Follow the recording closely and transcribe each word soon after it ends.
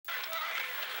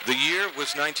The year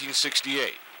was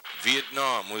 1968.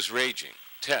 Vietnam was raging.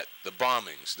 Tet, the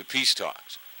bombings, the peace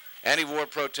talks. Anti-war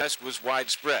protest was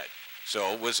widespread.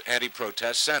 So was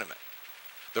anti-protest sentiment.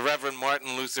 The Reverend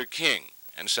Martin Luther King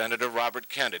and Senator Robert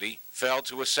Kennedy fell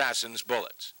to assassins'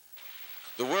 bullets.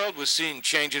 The world was seeing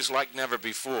changes like never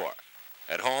before.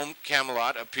 At home,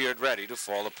 Camelot appeared ready to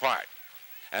fall apart.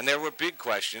 And there were big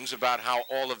questions about how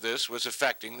all of this was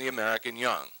affecting the American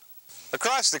young.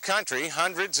 Across the country,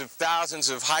 hundreds of thousands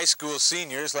of high school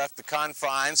seniors left the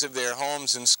confines of their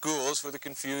homes and schools for the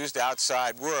confused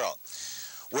outside world.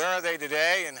 Where are they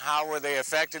today, and how were they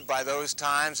affected by those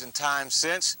times and times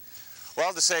since?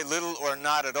 Well, to say little or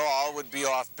not at all would be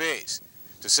off base.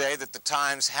 To say that the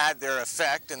times had their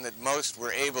effect and that most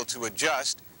were able to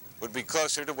adjust would be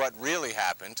closer to what really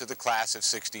happened to the class of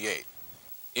 '68.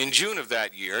 In June of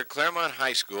that year, Clairemont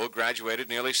High School graduated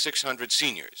nearly 600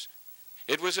 seniors.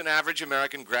 It was an average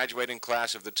American graduating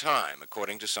class of the time,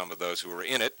 according to some of those who were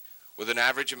in it, with an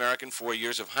average American 4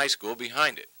 years of high school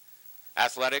behind it.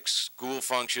 Athletics, school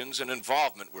functions, and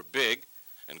involvement were big,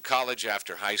 and college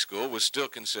after high school was still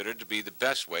considered to be the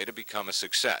best way to become a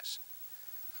success.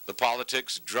 The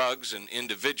politics, drugs, and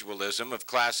individualism of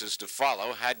classes to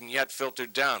follow hadn't yet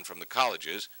filtered down from the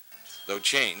colleges, though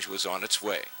change was on its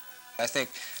way. I think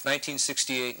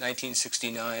 1968,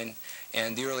 1969,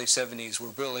 and the early 70s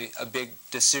were really a big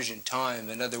decision time.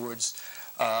 In other words,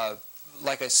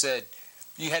 like I said,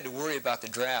 you had to worry about the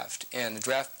draft, and the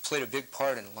draft played a big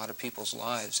part in a lot of people's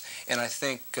lives. And I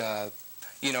think,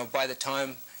 you know, by the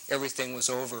time everything was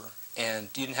over and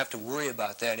you didn't have to worry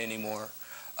about that anymore,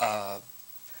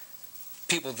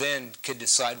 people then could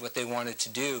decide what they wanted to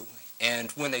do.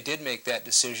 And when they did make that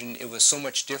decision, it was so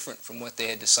much different from what they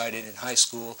had decided in high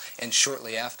school and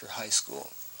shortly after high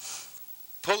school.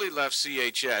 Pulley left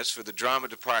CHS for the drama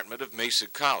department of Mesa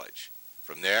College.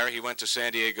 From there, he went to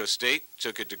San Diego State,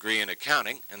 took a degree in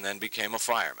accounting, and then became a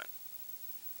fireman.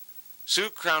 Sue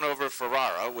Crownover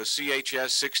Ferrara was CHS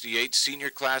 68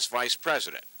 senior class vice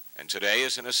president, and today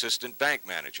is an assistant bank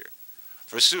manager.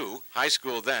 For Sue, high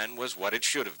school then was what it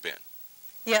should have been.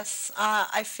 Yes,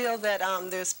 I feel that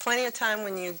there's plenty of time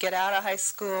when you get out of high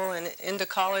school and into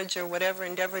college or whatever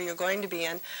endeavor you're going to be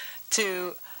in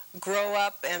to grow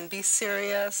up and be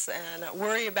serious and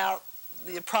worry about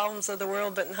the problems of the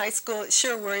world. But in high school,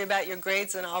 sure, worry about your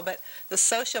grades and all, but the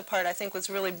social part, I think, was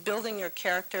really building your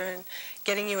character and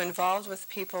getting you involved with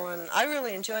people, and I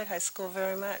really enjoyed high school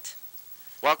very much.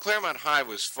 While Clairemont High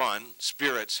was fun,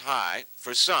 spirits high,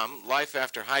 for some, life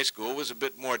after high school was a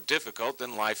bit more difficult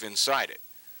than life inside it.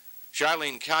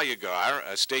 Charlene Calyagar,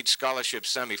 a state scholarship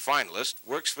semifinalist,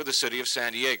 works for the city of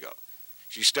San Diego.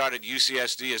 She started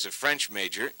UCSD as a French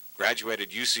major,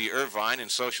 graduated UC Irvine in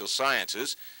social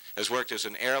sciences, has worked as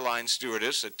an airline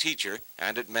stewardess, a teacher,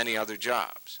 and at many other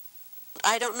jobs.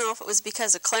 I don't know if it was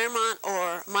because of Clairemont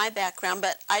or my background,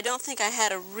 but I don't think I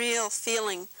had a real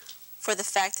feeling for the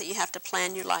fact that you have to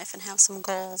plan your life and have some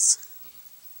goals.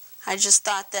 I just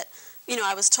thought that, you know,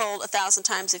 I was told 1,000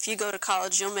 times, if you go to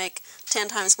college, you'll make 10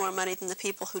 times more money than the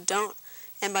people who don't.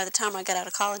 And by the time I got out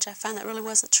of college, I found that really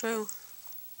wasn't true.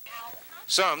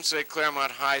 Some say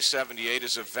Clairemont High 78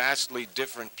 is a vastly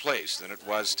different place than it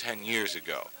was 10 years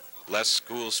ago. Less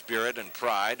school spirit and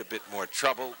pride, a bit more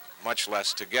trouble, much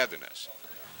less togetherness.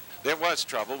 There was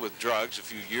trouble with drugs a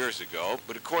few years ago,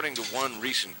 but according to one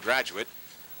recent graduate,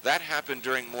 that happened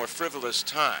during more frivolous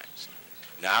times.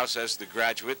 Now, says the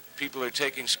graduate, people are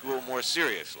taking school more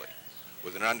seriously,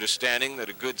 with an understanding that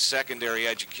a good secondary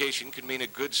education can mean a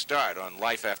good start on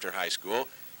life after high school,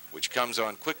 which comes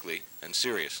on quickly and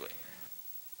seriously.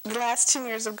 The last 10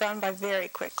 years have gone by very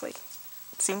quickly.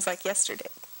 It seems like yesterday,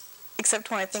 except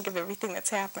when I think of everything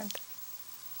that's happened.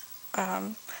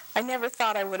 I never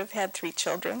thought I would have had 3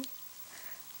 children.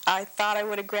 I thought I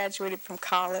would have graduated from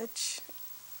college.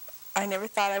 I never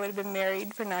thought I would have been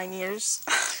married for 9 years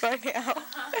by now.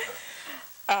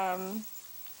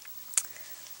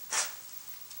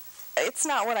 It's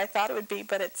not what I thought it would be,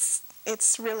 but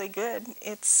it's really good.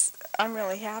 I'm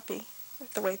really happy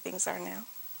with the way things are now.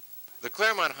 The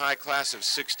Clairemont High class of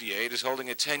 '68 is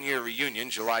holding a 10-year reunion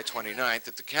July 29th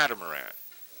at the Catamaran.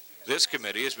 This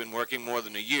committee has been working more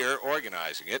than a year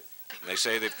organizing it, and they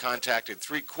say they've contacted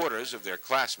 3/4 of their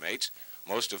classmates,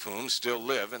 most of whom still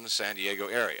live in the San Diego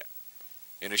area.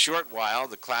 In a short while,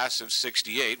 the class of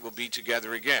 '68 will be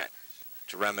together again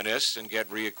to reminisce and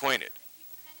get reacquainted.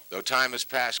 Though time has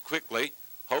passed quickly,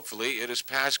 hopefully it has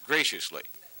passed graciously,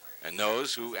 and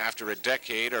those who, after a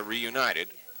decade, are reunited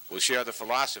will share the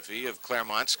philosophy of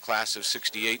Claremont's class of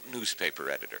 '68 newspaper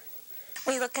editor.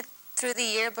 We look through the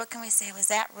yearbook and we say, was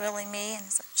that really me?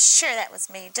 And so, sure, that was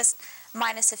me, just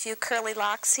minus a few curly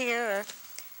locks here, or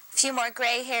few more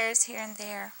gray hairs here and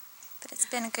there, but it's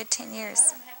been a good 10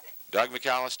 years. Doug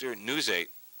McAllister, News 8,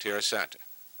 Tierra Santa.